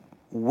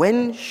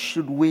when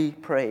should we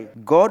pray?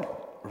 God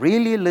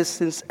really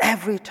listens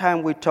every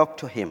time we talk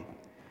to him.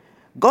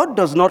 God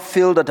does not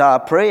feel that our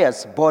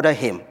prayers bother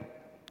him.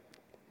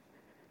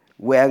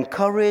 We're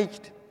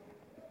encouraged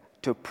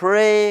to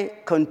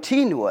pray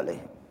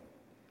continually,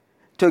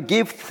 to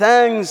give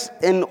thanks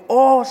in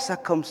all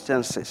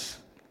circumstances.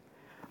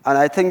 And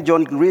I think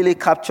John really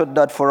captured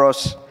that for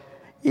us,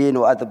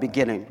 at the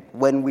beginning,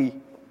 when we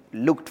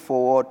looked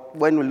forward,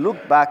 when we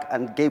looked back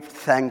and gave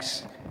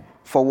thanks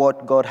for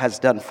what God has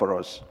done for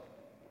us.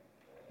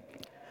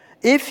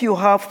 If you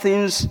have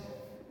things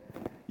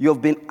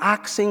you've been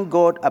asking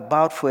God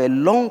about for a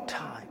long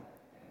time,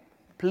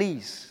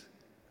 please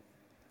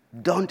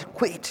don't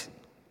quit.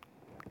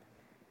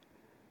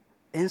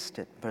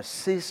 Instead,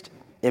 persist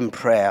in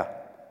prayer.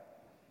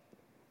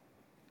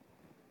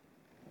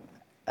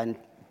 And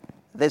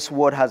this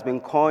word has been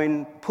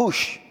coined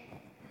push.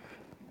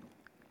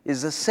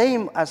 It's the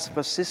same as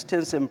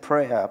persistence in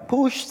prayer.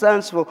 Push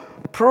stands for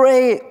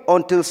pray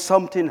until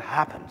something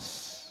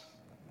happens.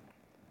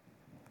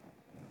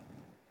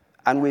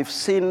 And we've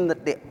seen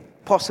the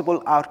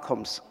possible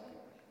outcomes.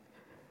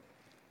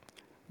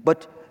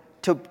 But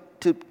to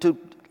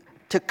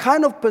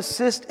kind of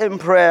persist in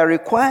prayer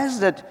requires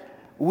that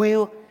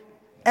we'll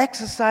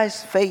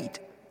exercise faith.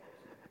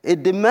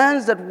 It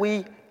demands that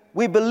we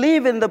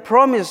believe in the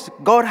promise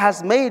God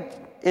has made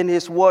in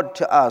his word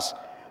to us.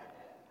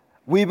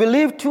 We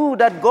believe too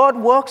that God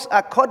works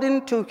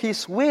according to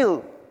his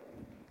will.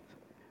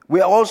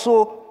 We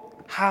also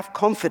have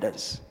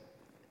confidence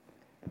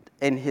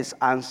in his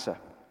answer.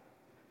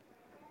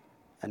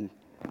 And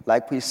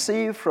like we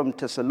see from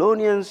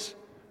Thessalonians,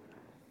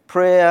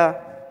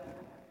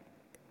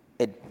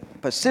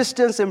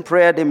 persistence in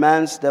prayer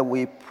demands that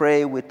we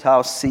pray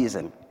without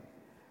ceasing.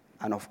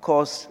 And of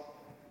course,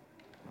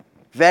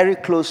 very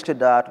close to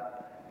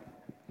that,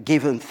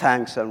 giving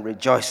thanks and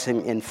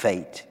rejoicing in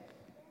faith.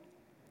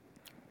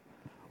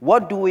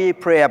 What do we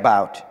pray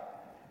about?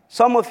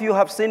 Some of you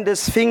have seen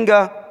this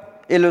finger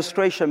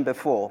illustration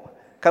before.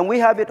 Can we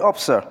have it up,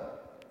 sir?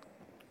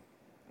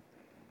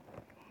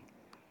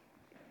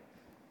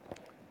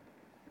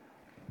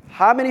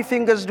 How many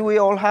fingers do we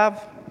all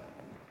have?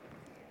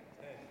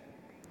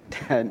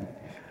 10.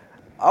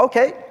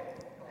 Okay.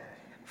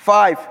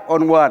 5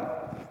 on one.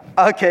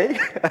 Okay.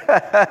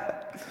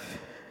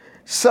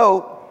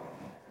 So,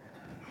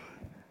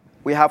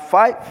 we have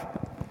 5,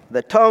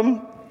 the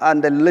thumb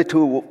and the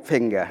little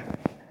finger.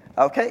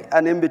 Okay?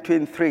 And in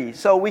between 3.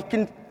 So we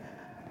can,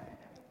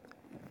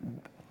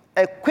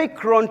 a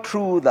quick run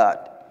through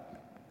that.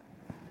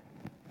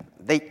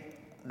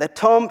 The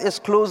thumb is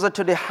closer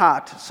to the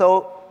heart.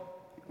 So,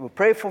 we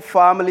pray for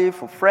family,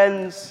 for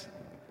friends,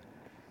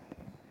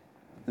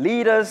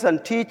 leaders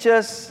and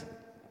teachers,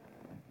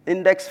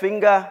 index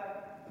finger,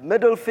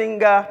 middle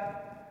finger,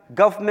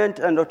 government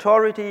and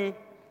authority,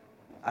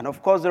 and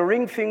of course the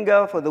ring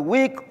finger for the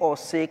weak or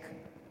sick,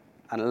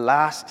 and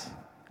last,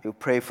 you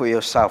pray for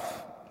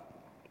yourself.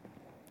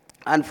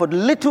 And for the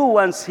little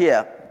ones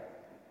here,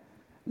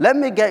 let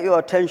me get your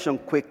attention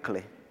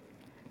quickly.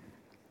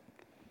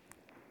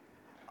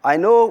 I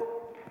know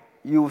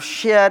you've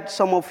shared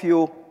some of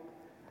your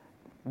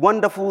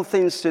wonderful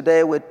things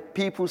today with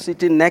people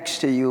sitting next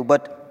to you,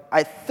 but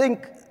I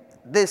think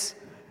this,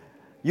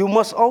 you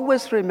must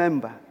always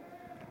remember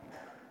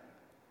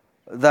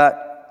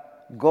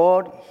that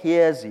God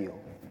hears you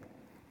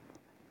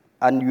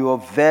and you are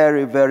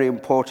very, very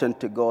important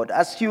to God.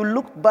 As you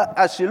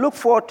look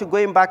forward to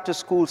going back to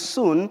school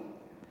soon,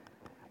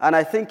 and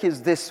I think it's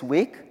this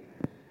week,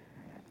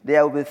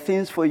 there will be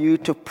things for you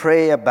to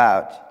pray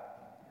about.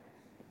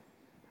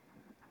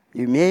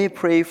 You may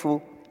pray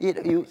for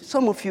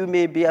some of you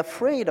may be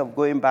afraid of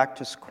going back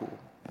to school,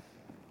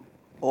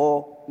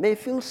 or may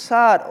feel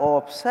sad or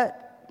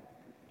upset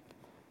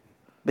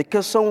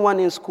because someone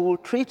in school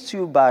treats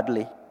you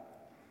badly,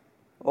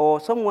 or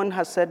someone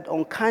has said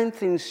unkind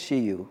things to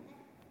you,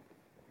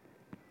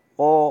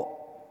 or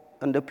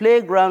on the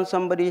playground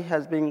somebody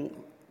has been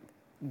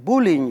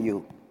bullying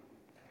you,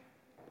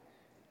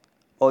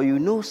 or you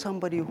know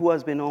somebody who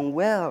has been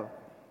unwell.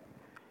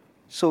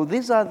 So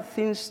these are the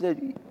things that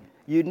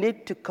you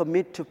need to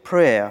commit to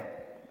prayer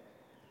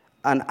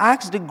and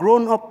ask the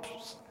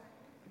grown-ups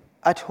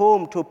at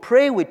home to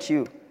pray with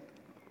you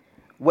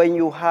when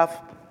you're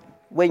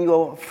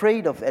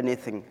afraid of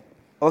anything.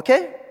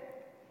 Okay?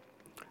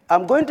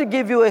 I'm going to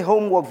give you a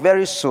homework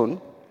very soon.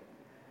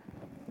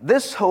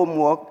 This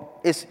homework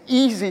is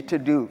easy to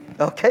do,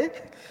 okay?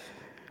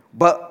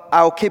 But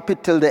I'll keep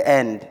it till the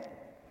end.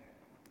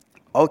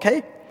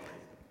 Okay?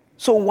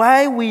 So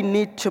why we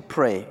need to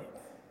pray?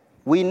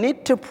 We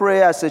need to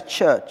pray as a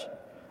church.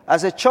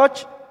 As a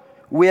church,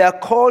 we are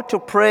called to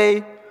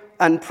pray,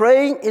 and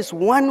praying is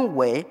one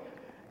way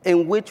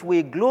in which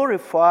we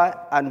glorify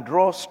and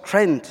draw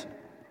strength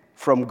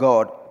from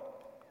God.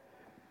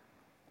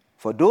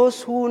 For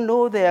those who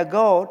know their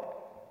God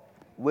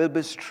will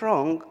be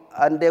strong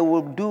and they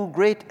will do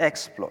great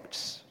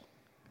exploits.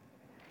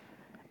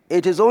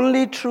 It is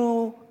only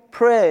through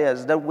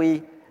prayers that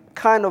we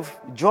kind of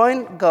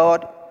join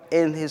God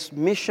in his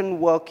mission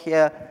work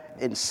here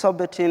in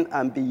Surbiton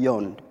and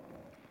beyond.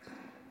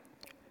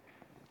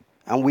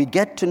 And we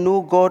get to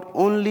know God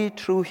only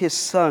through his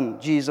Son,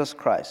 Jesus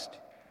Christ.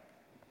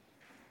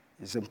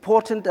 It's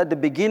important at the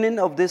beginning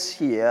of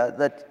this year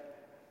that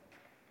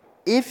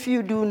if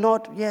you do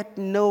not yet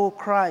know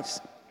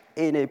Christ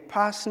in a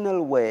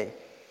personal way,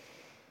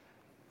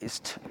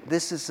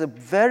 this is a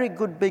very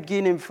good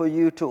beginning for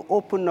you to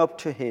open up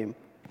to him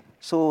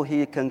so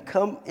he can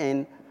come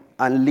in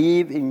and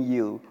live in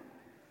you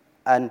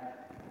and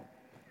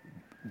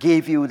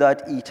give you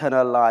that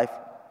eternal life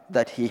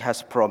that he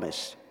has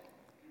promised.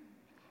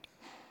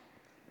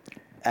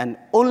 And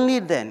only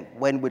then,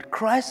 when with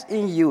Christ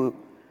in you,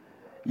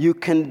 you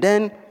can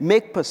then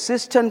make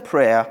persistent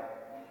prayer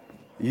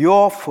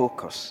your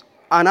focus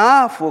and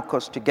our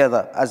focus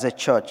together as a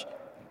church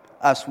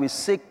as we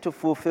seek to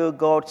fulfill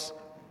God's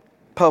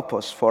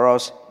purpose for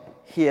us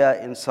here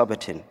in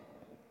Surbiton.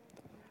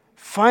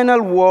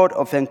 Final word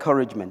of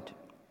encouragement.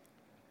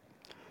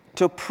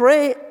 To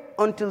pray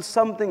until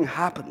something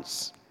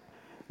happens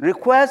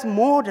requires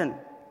more than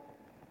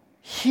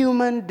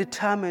human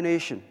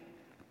determination.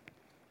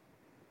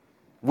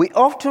 We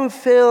often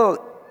fail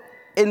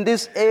in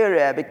this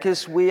area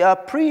because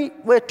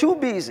we're too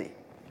busy.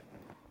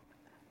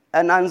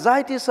 And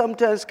anxiety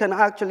sometimes can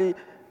actually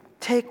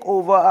take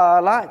over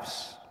our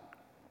lives.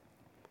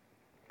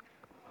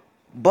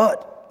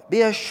 But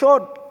be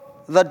assured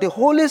that the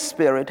Holy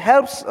Spirit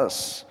helps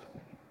us.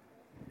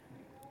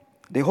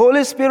 The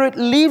Holy Spirit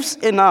lives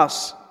in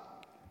us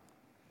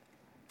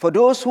for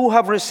those who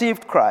have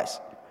received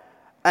Christ.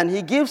 And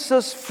he gives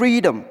us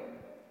freedom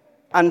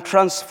and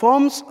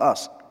transforms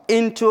us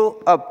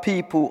into a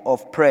people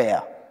of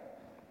prayer.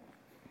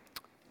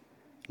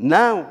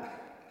 Now,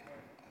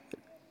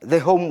 the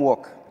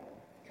homework.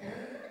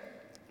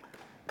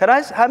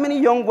 How many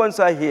young ones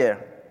are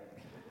here?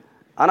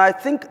 And I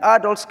think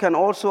adults can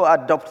also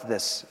adopt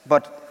this.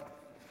 But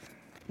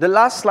the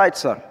last slide,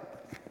 sir.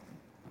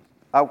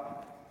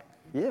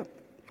 Yeah.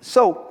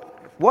 So,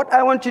 what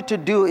I want you to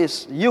do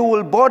is you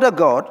will bother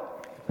God.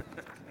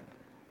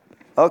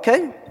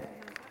 Okay?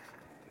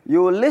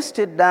 You will list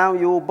it down.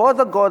 You will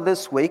bother God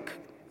this week.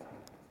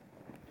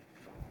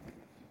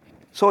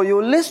 So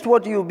you list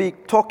what you'll be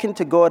talking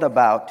to God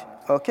about.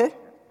 Okay?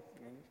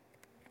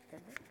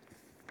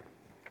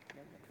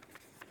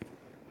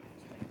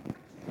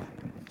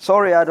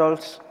 Sorry,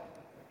 adults.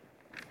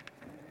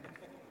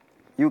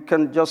 You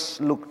can just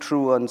look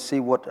through and see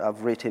what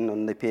I've written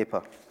on the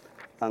paper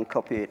and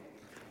copy it.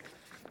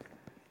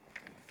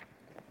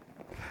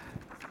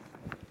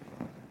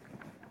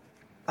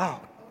 Oh.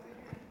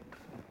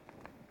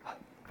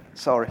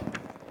 Sorry.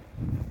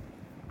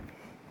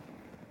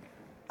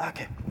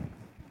 Okay.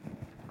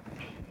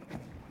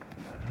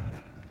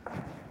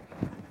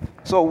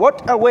 So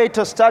what a way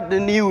to start the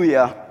new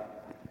year.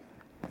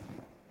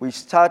 We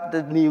start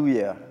the new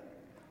year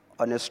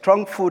on a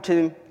strong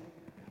footing,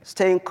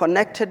 staying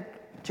connected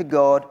to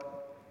God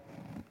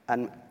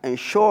and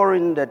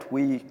ensuring that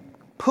we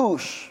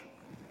push,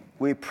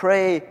 we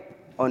pray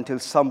until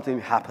something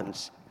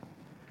happens.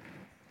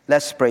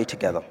 Let's pray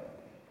together.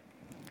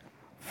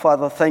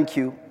 Father, thank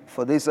you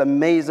for this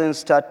amazing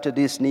start to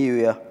this new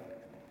year.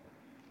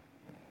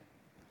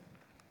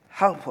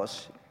 Help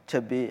us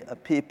to be a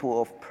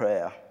people of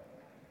prayer.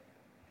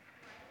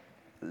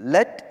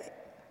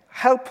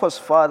 Help us,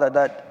 Father,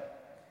 that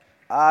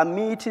our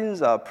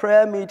meetings, our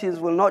prayer meetings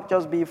will not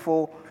just be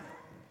for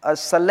a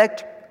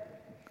select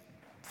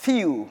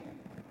few,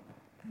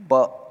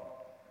 but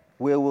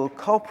we will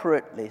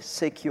corporately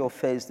seek your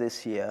face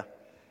this year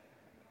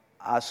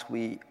as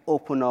we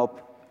open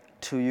up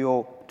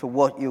to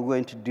what you're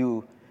going to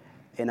do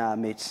in our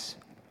midst.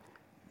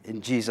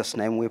 In Jesus'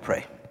 name we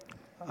pray.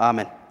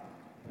 Amen.